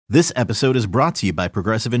This episode is brought to you by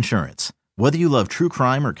Progressive Insurance. Whether you love true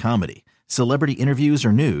crime or comedy, celebrity interviews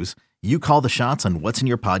or news, you call the shots on what's in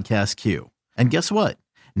your podcast queue. And guess what?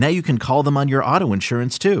 Now you can call them on your auto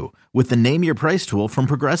insurance too with the Name Your Price tool from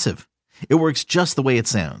Progressive. It works just the way it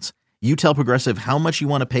sounds. You tell Progressive how much you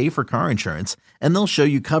want to pay for car insurance, and they'll show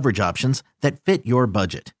you coverage options that fit your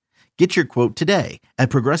budget. Get your quote today at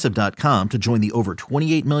Progressive.com to join the over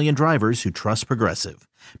 28 million drivers who trust Progressive.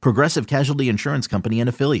 Progressive Casualty Insurance Company and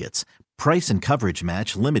Affiliates. Price and coverage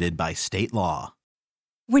match limited by state law.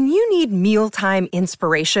 When you need mealtime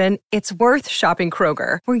inspiration, it's worth shopping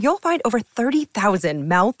Kroger, where you'll find over 30,000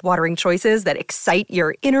 mouth-watering choices that excite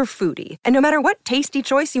your inner foodie. And no matter what tasty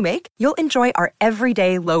choice you make, you'll enjoy our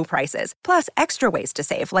everyday low prices, plus extra ways to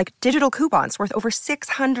save, like digital coupons worth over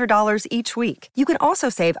 $600 each week. You can also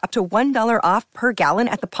save up to $1 off per gallon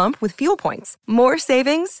at the pump with fuel points. More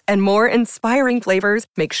savings and more inspiring flavors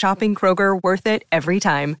make shopping Kroger worth it every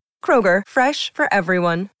time. Kroger, fresh for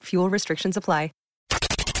everyone. Fuel restrictions apply.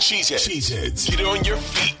 Cheeseheads. Get on your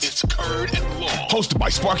feet. It's Curd and Long. Hosted by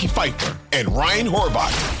Sparky Fifer and Ryan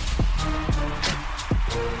Horvath.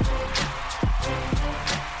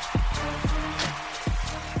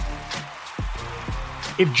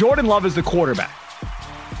 If Jordan Love is the quarterback,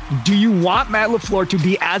 do you want Matt LaFleur to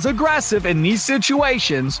be as aggressive in these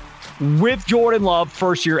situations with Jordan Love,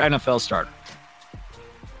 first-year NFL starter?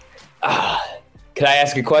 Can I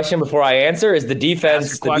ask a question before I answer? Is the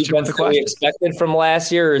defense the defense that we expected from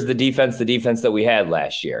last year, or is the defense that we had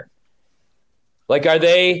last year? Like, are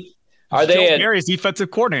they Gary's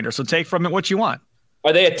defensive coordinator, so take from it what you want.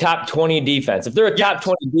 Are they a top 20 defense? If they're a top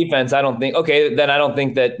 20 defense, I don't think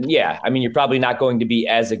that, yeah. I mean, you're probably not going to be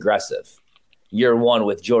as aggressive year one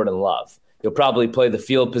with Jordan Love. You'll probably play the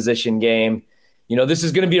field position game. You know, this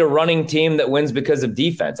is going to be a running team that wins because of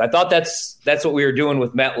defense. I thought that's what we were doing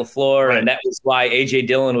with Matt LaFleur, right. And that was why A.J.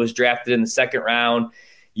 Dillon was drafted in the second round.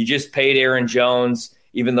 You just paid Aaron Jones,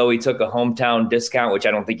 even though he took a hometown discount, which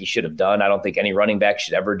I don't think he should have done. I don't think any running back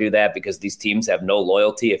should ever do that because these teams have no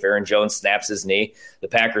loyalty. If Aaron Jones snaps his knee, the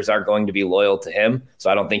Packers aren't going to be loyal to him.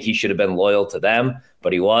 So I don't think he should have been loyal to them,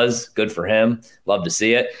 but he was. Good for him. Love to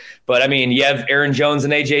see it. But, I mean, you have Aaron Jones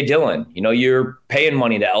and A.J. Dillon. You know, you're paying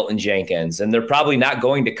money to Elton Jenkins, and they're probably not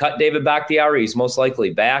going to cut David Bakhtiari. He's most likely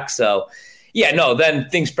back. So, yeah, no, then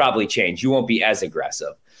things probably change. You won't be as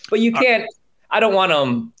aggressive. But you can't – I don't want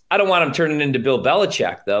him turning into Bill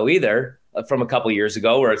Belichick, though, either, from a couple years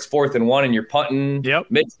ago where it's 4th and 1 and you're punting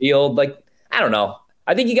midfield. Like, I don't know.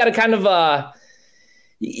 I think you got to kind of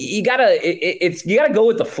you gotta go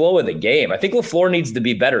with the flow of the game. I think LaFleur needs to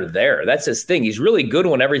be better there. That's his thing. He's really good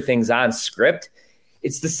when everything's on script.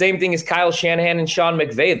 It's the same thing as Kyle Shanahan and Sean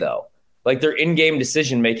McVay, though. Like, their in-game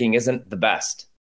decision-making isn't the best.